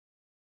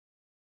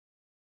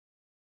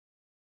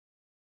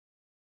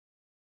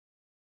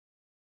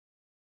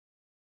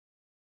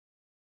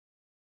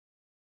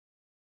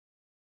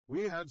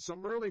We had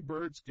some early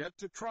birds get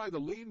to try the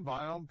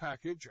LeanBiome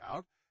package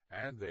out,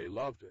 and they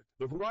loved it.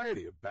 The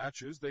variety of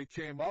batches they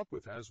came up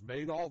with has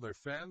made all their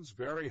fans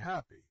very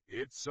happy.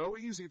 It's so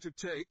easy to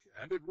take,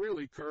 and it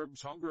really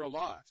curbs hunger a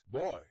lot.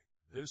 Boy,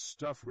 this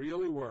stuff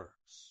really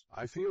works.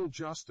 I feel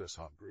just as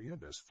hungry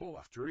and as full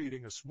after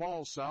eating a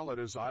small salad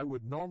as I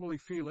would normally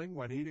feeling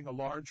when eating a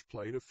large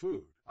plate of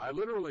food. I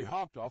literally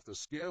hopped off the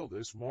scale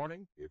this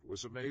morning. It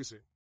was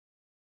amazing.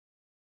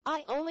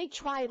 I only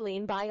tried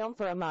LeanBiome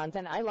for a month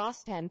and I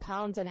lost 10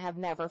 pounds and have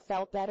never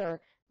felt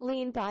better.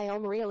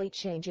 LeanBiome really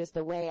changes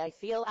the way I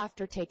feel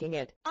after taking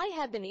it. I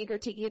had been eager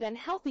to eat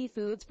unhealthy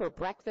foods for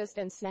breakfast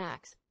and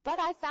snacks, but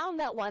I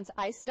found that once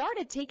I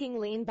started taking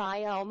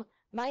LeanBiome,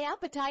 my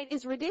appetite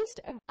is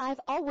reduced.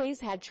 I've always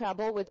had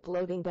trouble with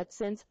bloating, but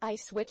since I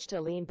switched to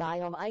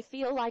LeanBiome, I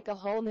feel like a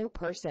whole new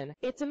person.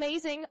 It's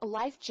amazing,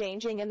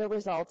 life-changing, and the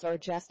results are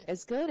just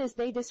as good as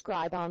they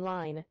describe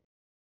online.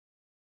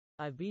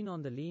 I've been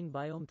on the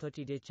LeanBiome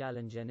 30-day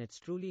challenge and it's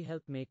truly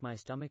helped make my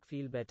stomach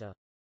feel better.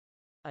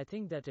 I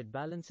think that it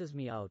balances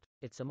me out.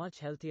 It's a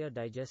much healthier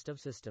digestive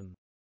system.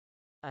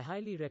 I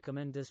highly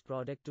recommend this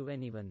product to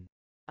anyone.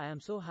 I am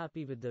so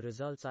happy with the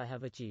results I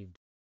have achieved.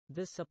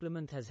 This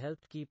supplement has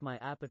helped keep my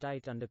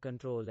appetite under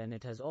control and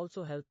it has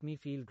also helped me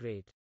feel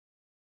great.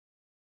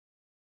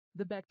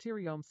 The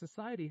Bacteriome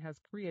Society has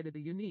created a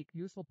unique,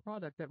 useful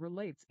product that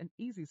relates an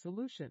easy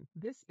solution.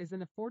 This is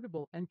an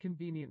affordable and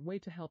convenient way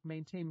to help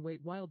maintain weight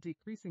while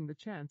decreasing the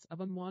chance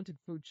of unwanted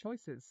food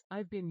choices.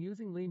 I've been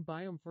using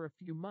LeanBiome for a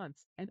few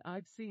months, and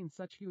I've seen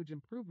such huge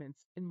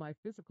improvements in my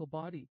physical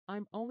body.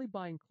 I'm only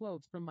buying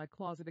clothes from my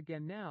closet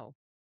again now,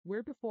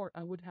 where before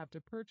I would have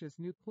to purchase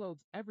new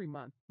clothes every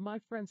month. My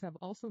friends have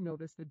also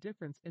noticed the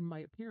difference in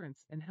my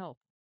appearance and health.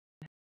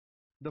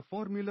 The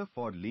formula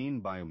for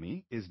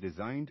LeanBiome is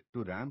designed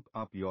to ramp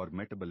up your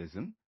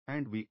metabolism,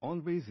 and we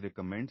always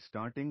recommend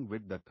starting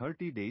with the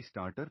 30-day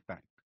starter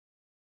pack.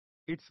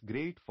 It's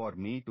great for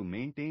me to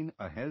maintain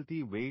a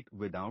healthy weight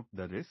without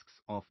the risks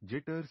of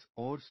jitters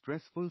or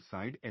stressful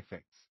side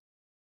effects.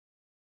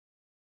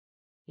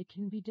 It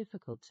can be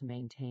difficult to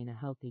maintain a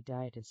healthy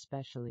diet,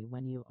 especially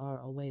when you are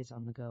always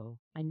on the go.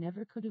 I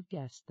never could have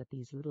guessed that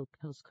these little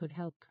pills could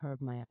help curb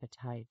my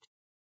appetite,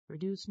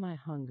 reduce my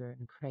hunger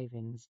and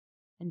cravings,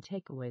 and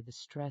take away the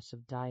stress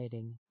of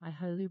dieting. I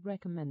highly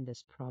recommend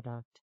this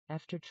product.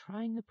 After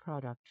trying the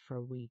product for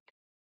a week,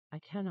 I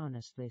can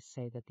honestly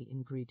say that the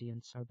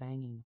ingredients are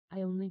banging.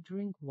 I only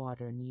drink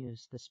water and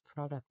use this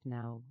product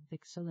now with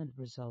excellent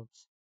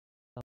results.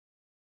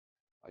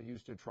 I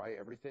used to try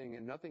everything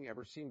and nothing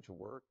ever seemed to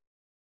work.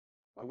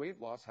 My weight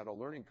loss had a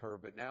learning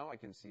curve, but now I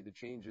can see the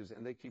changes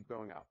and they keep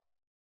going up.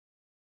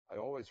 I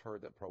always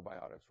heard that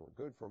probiotics were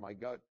good for my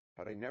gut,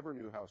 but I never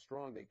knew how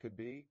strong they could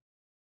be.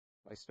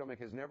 My stomach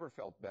has never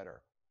felt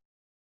better.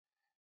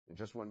 In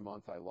just 1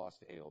 month, I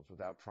lost 8 pounds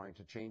without trying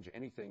to change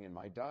anything in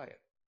my diet.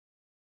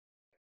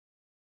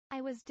 I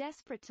was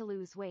desperate to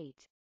lose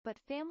weight, but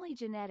family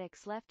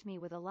genetics left me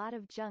with a lot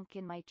of junk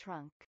in my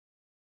trunk.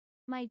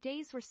 My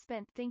days were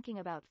spent thinking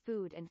about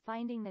food and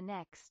finding the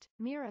next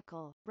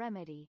miracle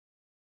remedy.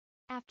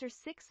 After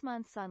 6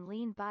 months on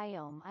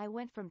LeanBiome, I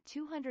went from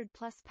 200+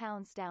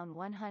 pounds down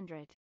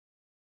 100.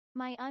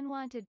 My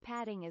unwanted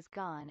padding is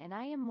gone and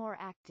I am more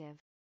active.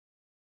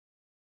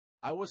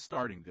 I was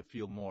starting to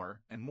feel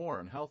more and more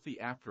unhealthy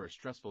after a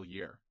stressful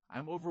year.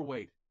 I'm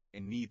overweight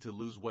and need to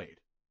lose weight.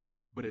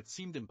 But it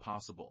seemed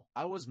impossible.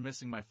 I was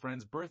missing my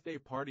friend's birthday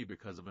party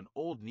because of an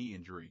old knee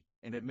injury,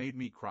 and it made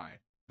me cry.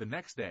 The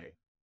next day,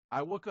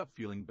 I woke up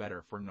feeling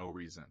better for no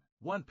reason.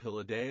 1 pill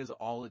a day is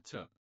all it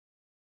took.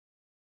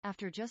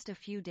 After just a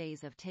few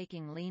days of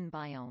taking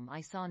LeanBiome,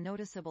 I saw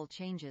noticeable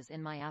changes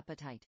in my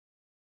appetite.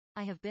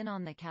 I have been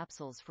on the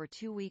capsules for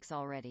 2 weeks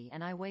already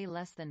and I weigh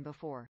less than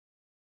before.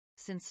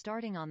 Since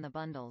starting on the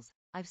bundles,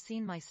 I've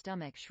seen my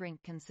stomach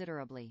shrink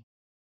considerably.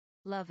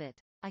 Love it.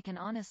 I can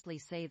honestly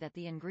say that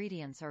the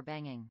ingredients are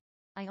banging.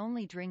 I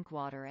only drink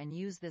water and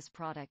use this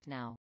product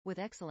now, with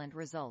excellent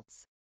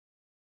results.